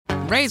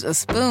raise a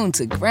spoon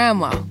to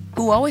Grandma,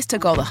 who always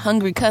took all the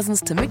hungry cousins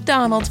to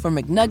McDonald's for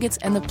McNuggets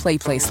and the Play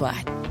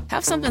Slide.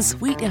 Have something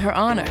sweet in her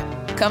honor.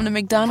 Come to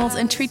McDonald's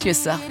and treat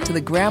yourself to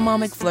the Grandma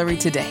McFlurry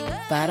today.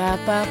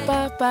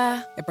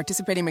 Ba-da-ba-ba-ba. At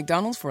participating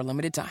McDonald's for a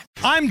limited time.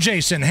 I'm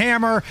Jason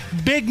Hammer.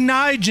 Big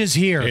Nige is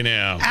here. Hey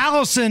now.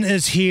 Allison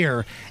is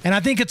here. And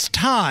I think it's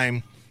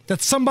time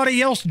that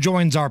somebody else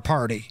joins our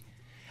party.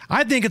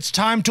 I think it's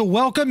time to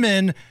welcome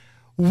in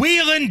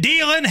wheelin',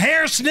 dealin',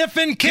 hair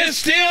sniffing, kiss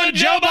stealing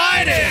Joe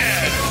Biden.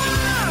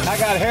 I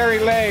got hairy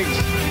legs.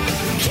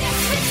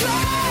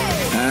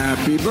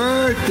 Happy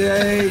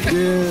birthday,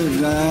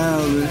 dear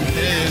darling.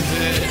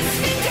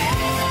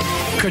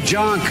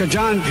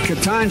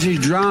 Katanji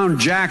drowned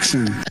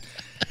Jackson.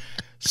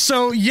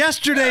 So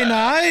yesterday,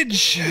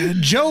 Nige,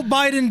 Joe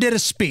Biden did a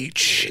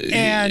speech.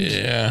 And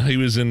yeah, he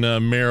was in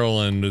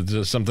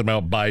Maryland. Something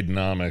about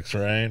Bidenomics,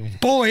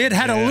 right? Boy, it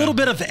had a little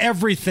bit of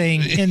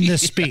everything in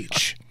this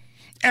speech.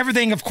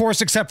 Everything, of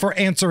course, except for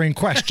answering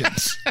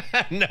questions.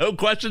 No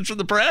questions from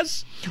the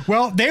press?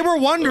 Well, they were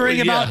wondering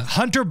about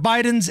Hunter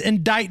Biden's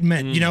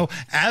indictment. You know,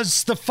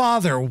 as the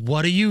father,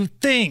 what do you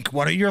think?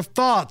 What are your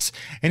thoughts?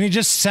 And he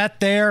just sat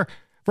there.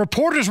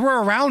 Reporters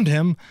were around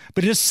him,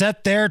 but he just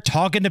sat there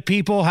talking to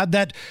people, had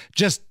that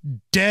just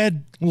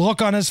dead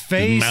look on his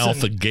face.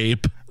 Mouth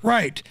agape.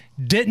 Right.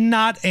 Did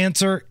not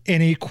answer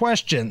any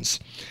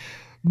questions.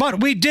 But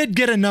we did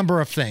get a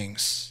number of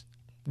things.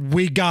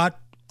 We got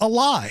a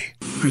lie.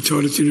 I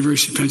taught at the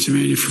University of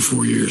Pennsylvania for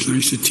 4 years, and I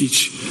used to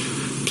teach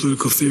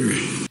political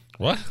theory.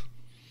 What?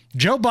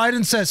 Joe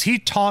Biden says he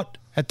taught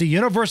at the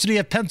University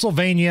of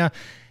Pennsylvania,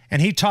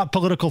 and he taught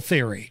political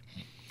theory.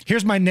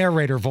 Here's my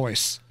narrator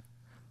voice.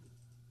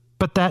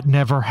 But that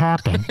never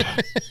happened.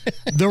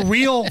 The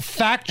real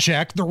fact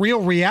check, the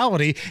real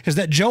reality is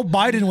that Joe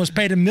Biden was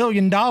paid $1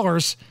 million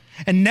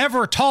and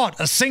never taught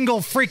a single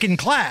freaking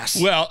class.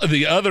 Well,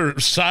 the other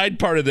side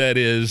part of that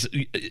is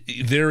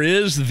there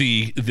is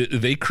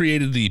they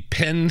created the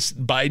Penn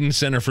Biden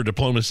Center for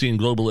Diplomacy and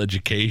Global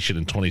Education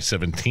in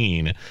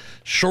 2017.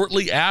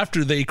 Shortly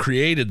after they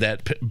created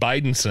that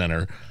Biden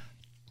Center,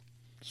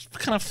 it's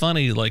kind of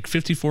funny, like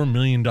 $54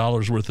 million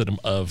worth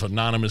of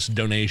anonymous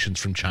donations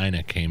from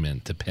China came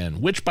into Penn,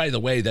 which, by the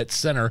way, that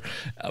center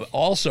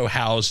also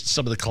housed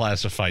some of the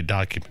classified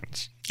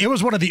documents. It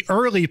was one of the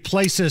early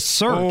places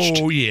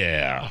searched. Oh,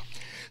 yeah.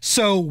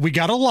 So we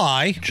got a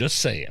lie. Just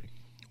saying.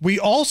 We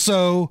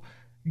also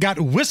got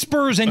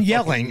whispers and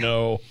yelling.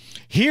 No.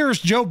 Here's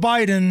Joe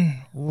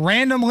Biden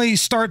randomly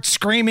start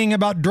screaming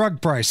about drug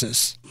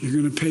prices.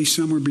 You're going to pay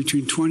somewhere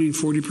between 20 and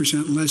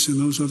 40% less in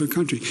those other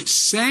countries.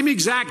 Same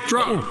exact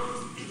drug.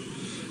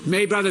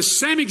 Made by the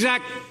same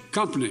exact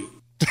company.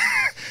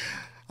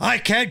 I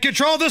can't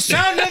control the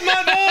sound of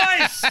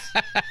my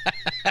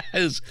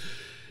voice.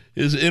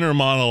 His inner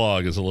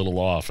monologue is a little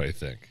off, I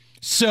think.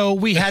 So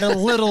we had a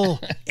little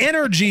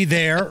energy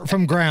there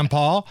from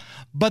Grandpa,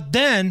 but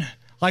then,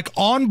 like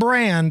on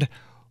brand,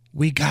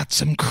 we got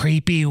some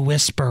creepy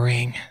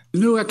whispering. The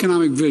new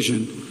economic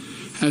vision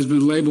has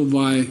been labeled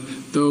by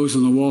those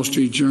in the Wall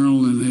Street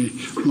Journal and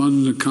the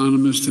London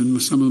Economist and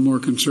some of the more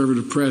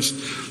conservative press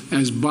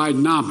as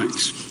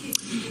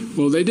Bidenomics.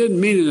 Well, they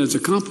didn't mean it as a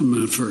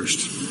compliment at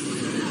first.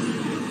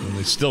 And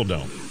they still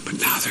don't.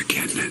 But now they're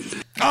getting it.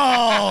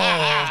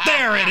 Oh,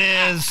 there it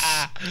is.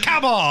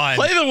 Come on.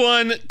 Play the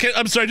one.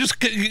 I'm sorry,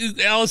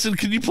 Allison,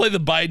 can you play the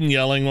Biden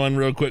yelling one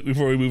real quick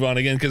before we move on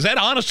again? Because that,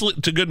 honestly,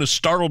 to goodness,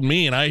 startled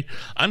me, and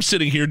I'm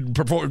sitting here,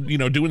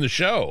 doing the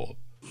show.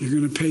 You're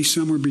going to pay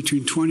somewhere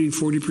between 20 and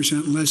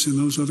 40% less in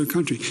those other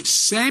countries.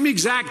 Same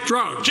exact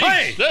drug.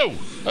 Hey!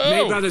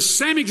 Made by the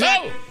same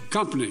exact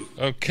company.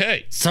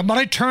 Okay.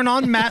 Somebody turn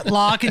on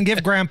Matlock and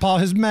give Grandpa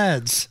his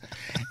meds.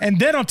 And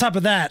then on top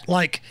of that,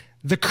 like,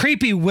 the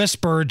creepy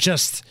whisper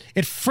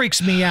it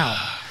freaks me out.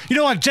 You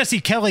know, like Jesse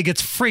Kelly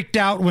gets freaked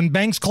out when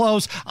banks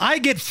close. I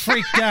get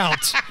freaked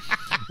out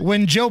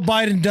when Joe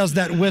Biden does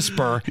that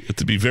whisper. You have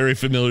to be very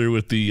familiar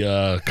with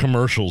the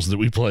commercials that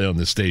we play on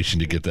this station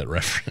to get that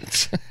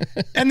reference.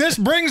 And this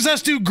brings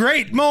us to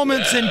great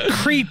moments in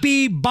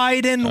creepy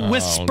Biden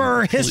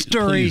whisper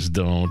history. Please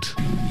don't.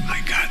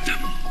 I got them.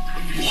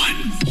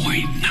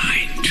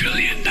 $1.9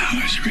 trillion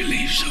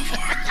relief so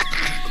far.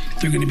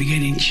 They're going to be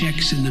getting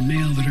checks in the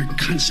mail that are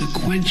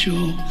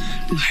consequential.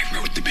 I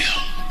wrote the bill.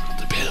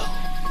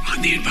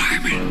 On the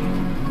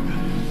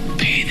environment.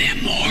 Pay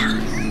them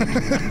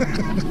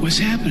more. What's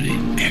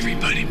happening?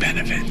 Everybody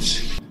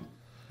benefits.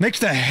 Makes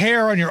the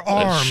hair on your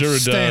arms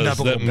stand up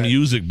a little bit. That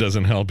music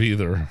doesn't help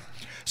either.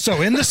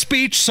 So in the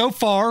speech so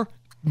far,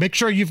 make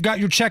sure you've got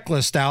your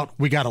checklist out.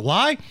 We got a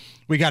lie,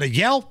 we got a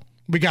yell,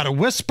 we got a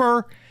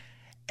whisper,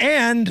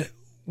 and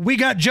we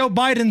got Joe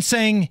Biden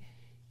saying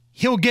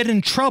he'll get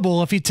in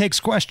trouble if he takes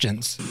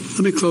questions.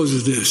 Let me close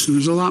with this. And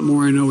there's a lot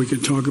more I know we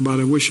could talk about.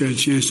 I wish I had a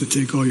chance to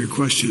take all your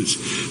questions,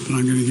 but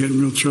I'm going to get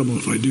in real trouble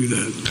if I do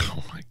that.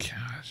 Oh, my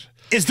gosh.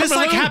 Is this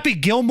like Happy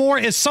Gilmore?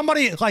 Is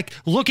somebody like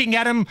looking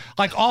at him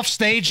like off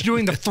stage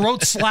doing the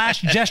throat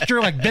slash gesture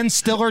like Ben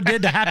Stiller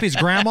did to Happy's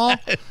grandma?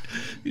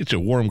 Get you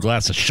a warm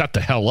glass of shut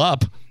the hell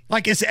up.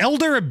 Like, is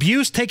elder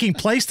abuse taking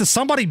place? Does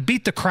somebody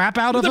beat the crap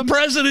out of The him?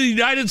 President of the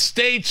United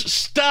States,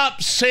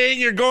 stop saying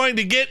you're going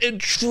to get in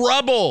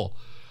trouble.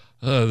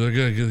 They're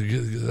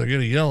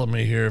gonna yell at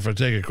me here if I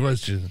take a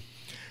question.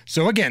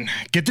 So again,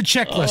 get the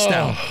checklist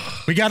out.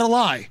 We got to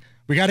lie.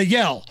 We got to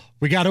yell.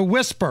 We got to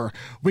whisper.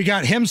 We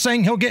got him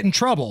saying he'll get in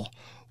trouble.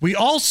 We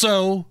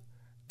also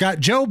got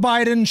Joe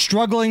Biden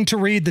struggling to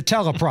read the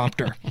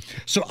teleprompter.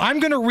 So I'm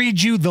going to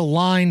read you the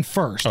line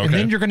first, and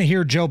then you're going to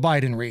hear Joe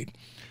Biden read.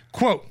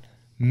 Quote,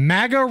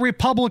 MAGA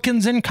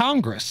Republicans in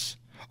Congress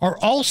are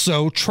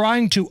also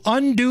trying to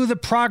undo the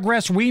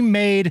progress we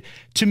made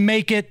to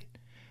make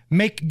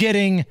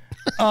getting,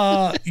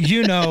 look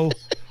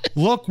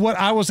what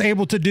I was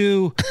able to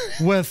do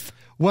with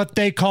what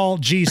they call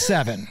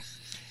G7.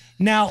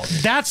 Now,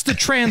 that's the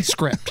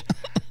transcript.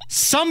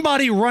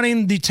 Somebody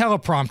running the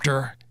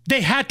teleprompter,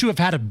 they had to have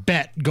had a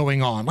bet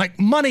going on. Like,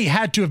 money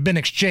had to have been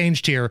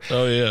exchanged here.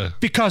 Oh, yeah.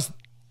 Because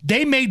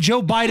they made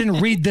Joe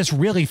Biden read this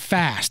really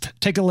fast.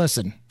 Take a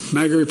listen.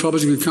 MAGA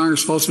Republicans in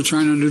Congress also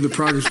trying to undo the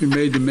progress we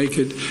made to make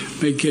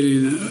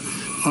getting,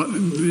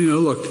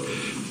 look,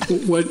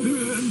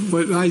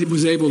 what I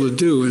was able to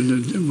do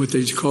in what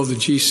they call the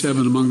G7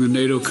 among the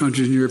NATO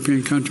countries and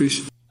European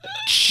countries.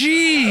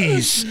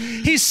 Jeez,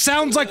 he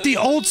sounds like the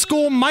old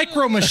school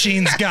Micro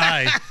Machines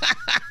guy.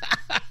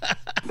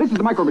 This is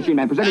the Micro Machine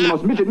Man presenting the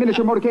most midget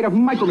miniature motorcade of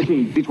Micro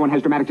Machines. Each one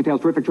has dramatic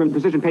details, terrific trim,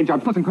 precision paint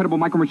jobs, plus incredible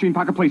Micro Machine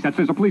pocket play sets.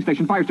 There's a police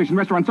station, fire station,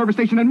 restaurant, service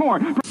station, and more.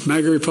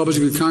 MAGA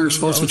Republicans in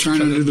Congress also trying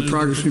to undo the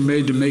progress we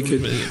made to make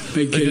getting,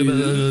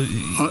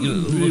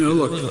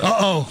 look.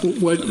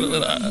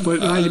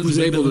 What I was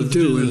able to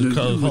do in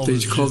what they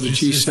call the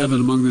G7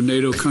 among the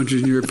NATO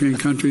countries and European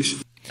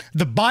countries.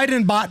 The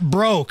Biden bot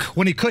broke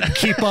when he couldn't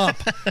keep up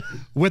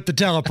with the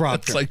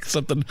teleprompter. It's like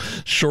something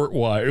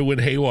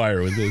went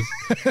haywire with his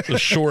a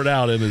short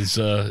out in his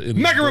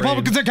MAGA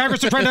Republicans in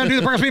Congress are trying to undo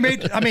the progress we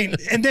made. I mean,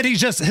 and then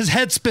his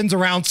head spins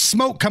around,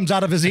 smoke comes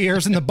out of his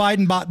ears, and the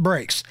Biden bot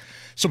breaks.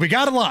 So we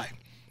got to lie.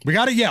 We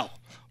got to yell.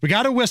 We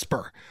got to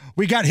whisper.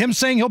 We got him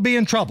saying he'll be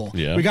in trouble.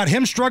 Yeah. We got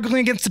him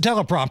struggling against the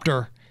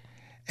teleprompter.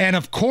 And,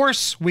 of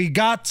course, we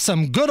got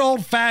some good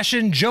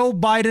old-fashioned Joe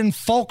Biden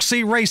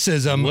folksy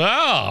racism.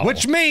 Wow.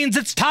 Which means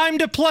it's time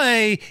to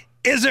play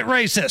Is It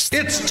Racist?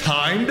 It's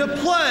time to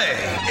play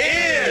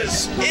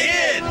Is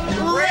It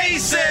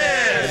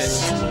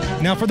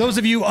Racist? Now, for those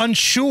of you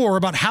unsure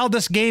about how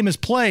this game is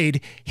played,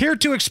 here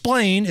to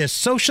explain is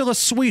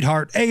socialist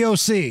sweetheart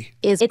AOC.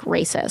 Is it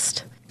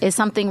racist? Is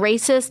something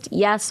racist,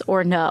 yes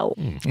or no?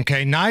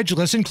 Okay, Nigel,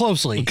 listen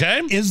closely.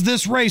 Okay. Is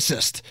this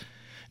racist?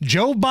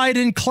 Joe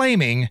Biden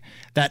claiming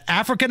that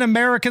African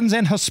Americans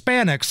and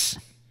Hispanics,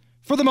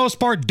 for the most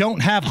part, don't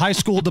have high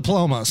school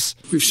diplomas.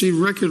 We've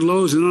seen record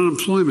lows in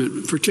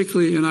unemployment,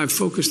 particularly, and I've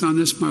focused on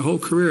this my whole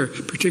career,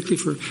 particularly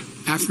for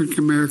African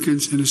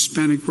Americans and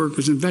Hispanic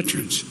workers and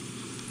veterans.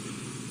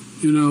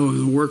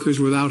 Workers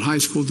without high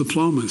school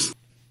diplomas.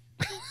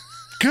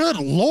 Good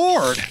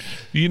Lord.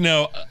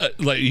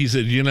 Like he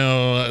said,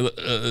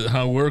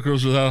 how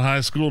workers without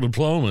high school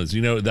diplomas,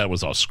 that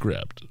was all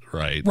script,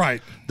 right?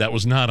 Right. That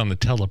was not on the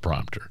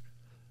teleprompter.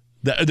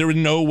 There was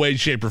no way,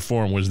 shape, or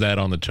form was that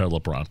on the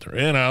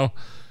teleprompter.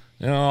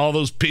 All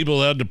those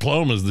people that had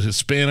diplomas, the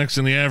Hispanics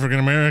and the African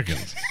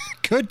Americans.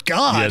 Good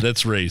God. Yeah,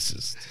 that's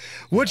racist.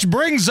 Which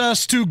brings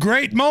us to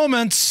great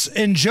moments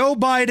in Joe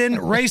Biden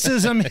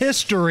racism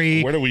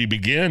history. Where do we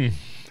begin?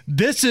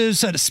 This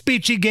is a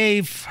speech he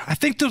gave, I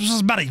think this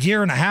was about a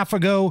year and a half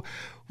ago,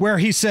 where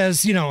he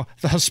says, the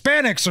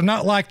Hispanics are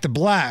not like the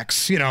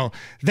blacks.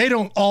 They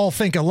don't all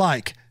think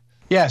alike.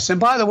 Yes, and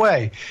by the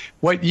way,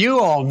 what you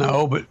all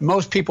know, but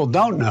most people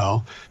don't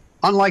know,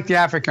 unlike the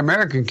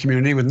African-American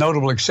community, with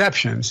notable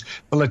exceptions,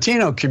 the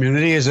Latino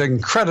community is an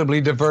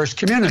incredibly diverse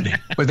community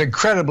with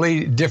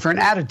incredibly different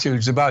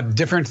attitudes about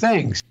different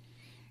things.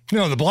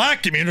 The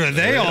black community,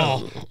 they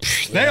all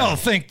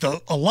think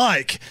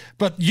alike,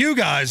 but you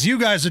guys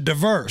are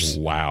diverse.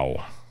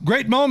 Wow.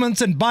 Great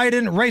moments in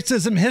Biden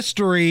racism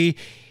history.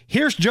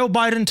 Here's Joe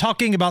Biden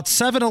talking about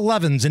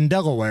 7-Elevens in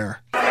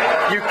Delaware.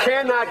 You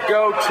cannot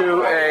go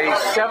to a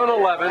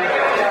 7-Eleven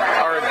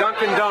or a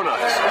Dunkin'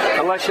 Donuts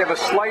unless you have a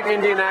slight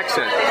Indian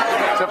accent.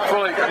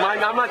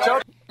 I'm not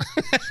joking.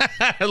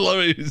 I love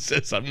it. He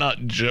says, I'm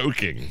not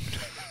joking.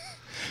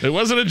 It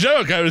wasn't a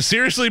joke. I was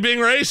seriously being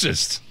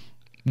racist.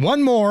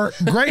 One more.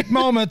 Great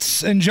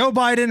moments in Joe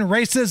Biden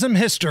racism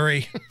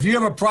history. If you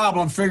have a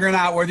problem figuring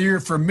out whether you're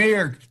for me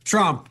or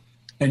Trump,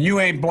 and you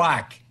ain't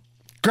black.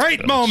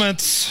 Great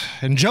moments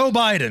in Joe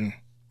Biden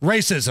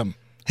racism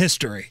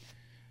history.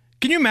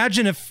 Can you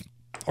imagine if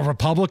a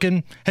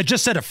Republican had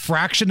just said a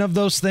fraction of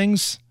those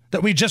things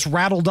that we just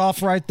rattled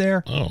off right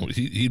there? Oh,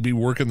 he'd be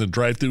working the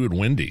drive-thru at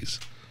Wendy's.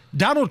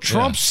 Donald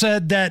Trump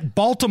said that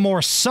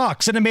Baltimore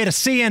sucks, and it made a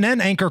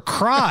CNN anchor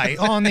cry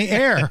on the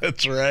air.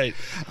 That's right.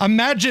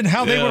 Imagine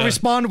how they would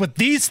respond with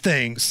these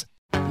things.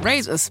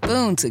 Raise a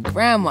spoon to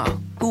Grandma,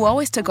 who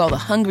always took all the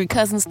hungry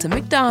cousins to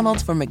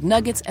McDonald's for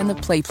McNuggets and the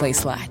Play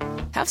Slide.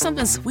 Have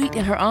something sweet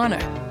in her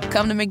honor.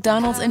 Come to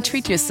McDonald's and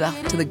treat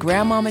yourself to the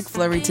Grandma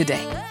McFlurry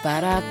today.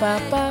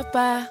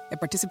 Ba-da-ba-ba-ba. At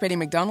participating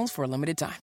McDonald's for a limited time.